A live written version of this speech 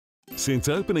Since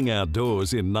opening our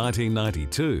doors in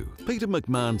 1992, Peter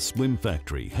McMahon Swim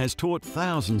Factory has taught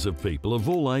thousands of people of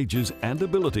all ages and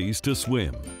abilities to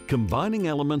swim. Combining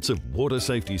elements of water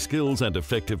safety skills and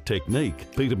effective technique,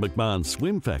 Peter McMahon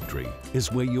Swim Factory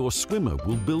is where your swimmer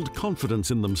will build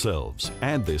confidence in themselves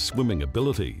and their swimming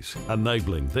abilities,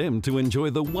 enabling them to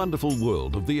enjoy the wonderful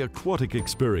world of the aquatic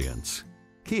experience.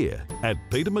 Here at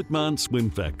Peter McMahon Swim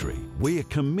Factory, we are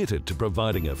committed to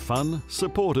providing a fun,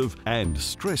 supportive and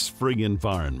stress-free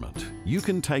environment. You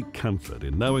can take comfort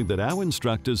in knowing that our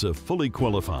instructors are fully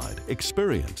qualified,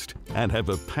 experienced and have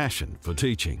a passion for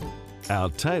teaching. Our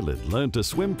tailored Learn to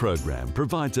Swim program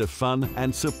provides a fun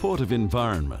and supportive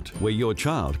environment where your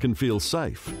child can feel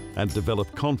safe and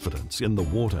develop confidence in the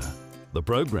water. The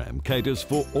program caters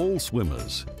for all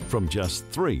swimmers from just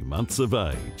 3 months of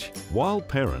age, while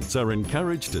parents are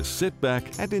encouraged to sit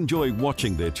back and enjoy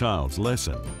watching their child's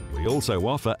lesson. We also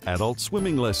offer adult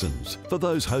swimming lessons for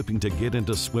those hoping to get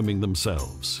into swimming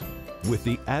themselves. With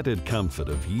the added comfort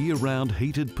of year-round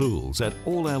heated pools at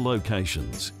all our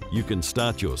locations, you can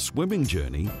start your swimming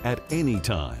journey at any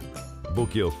time.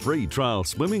 Book your free trial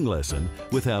swimming lesson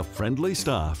with our friendly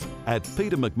staff at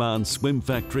Peter McMahon Swim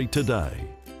Factory today.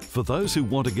 For those who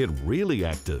want to get really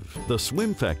active, the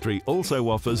Swim Factory also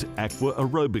offers aqua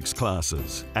aerobics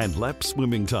classes and lap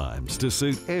swimming times to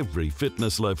suit every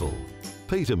fitness level.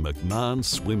 Peter McMahon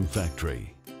Swim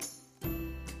Factory.